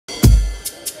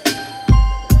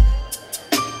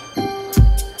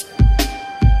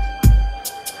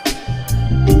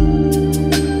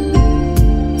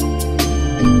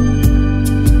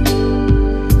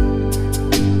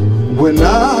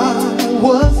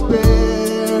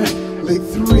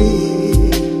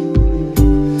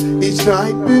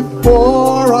night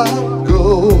before I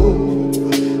go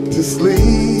to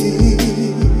sleep,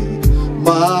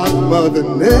 my mother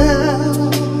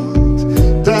knelt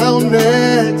down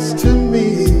next to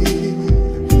me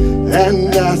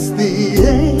and asked the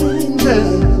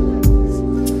angels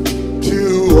to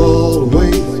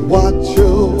always watch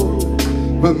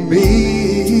over me.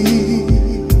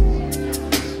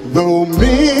 Though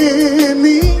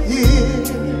many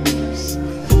years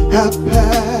have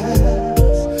passed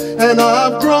and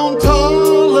I've grown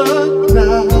taller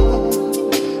now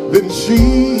than she,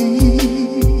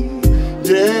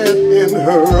 yet in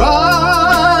her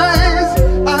eyes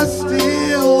I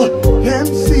still can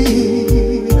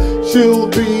see she'll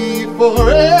be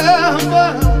forever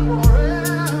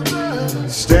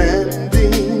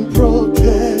standing,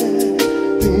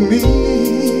 protecting me.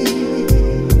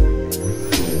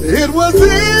 It was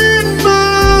in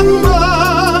my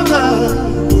mother's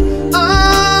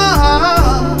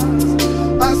eyes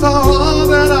I saw all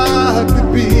that I could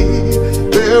be.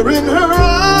 There in her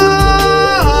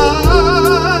eyes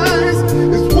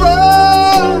is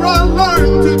where I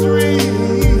learned to dream.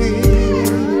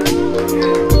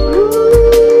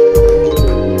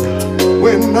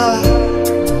 When I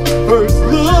first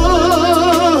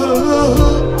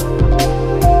looked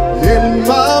in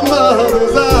my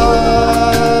mother's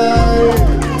eyes,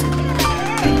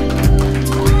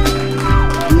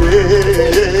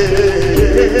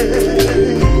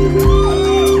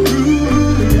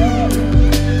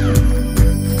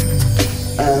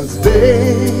 as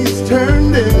days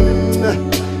turned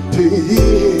into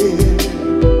years,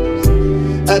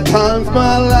 at times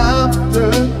my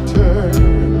laughter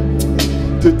turned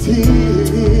to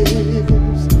tears.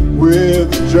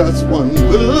 With just one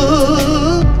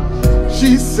look,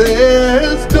 she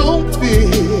says, don't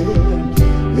fear.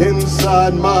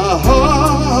 Inside my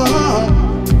heart,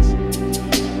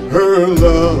 her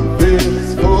love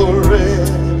is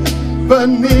forever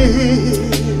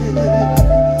near.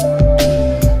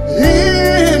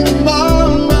 In my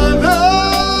mother's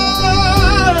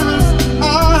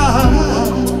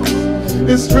eyes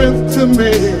is strength to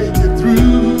make it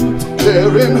through.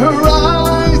 There in her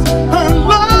eyes, her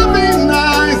loving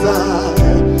eyes, I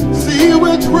see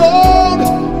which road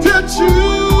to choose.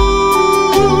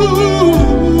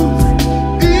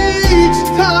 Each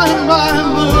time I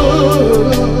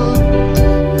look,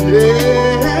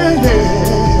 yeah,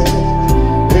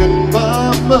 in my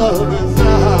mother's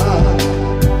eyes.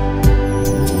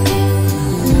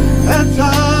 At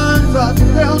times I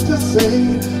felt to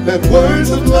say that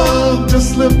words of love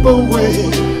just slip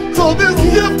away. So this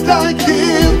gift I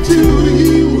give to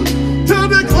you to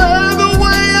declare the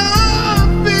way I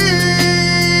feel.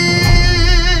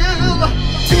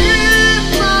 In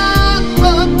my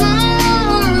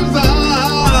mother's eyes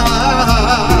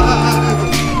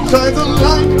shines a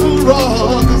light for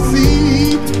all to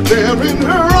see. There in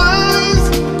her eyes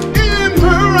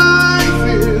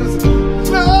is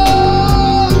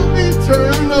love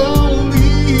eternally.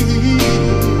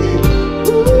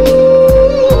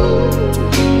 Ooh,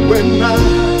 when I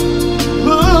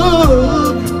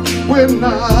look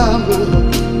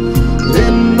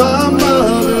in my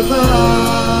mother's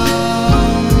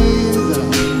eyes,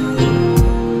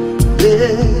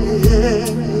 yeah,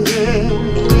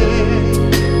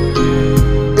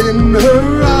 in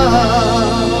her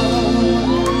eyes.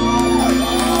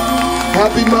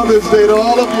 Happy Mother's Day to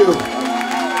all of you.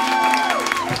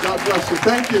 God bless you.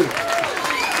 Thank you.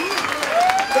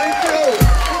 Thank you.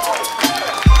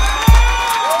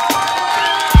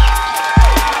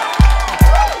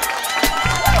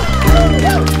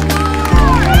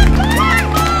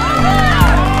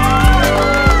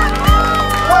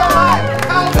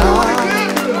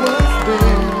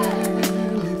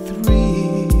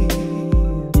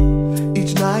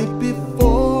 Night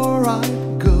before I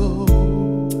go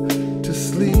to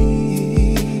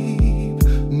sleep,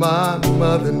 my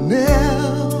mother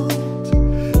knelt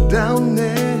down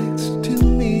there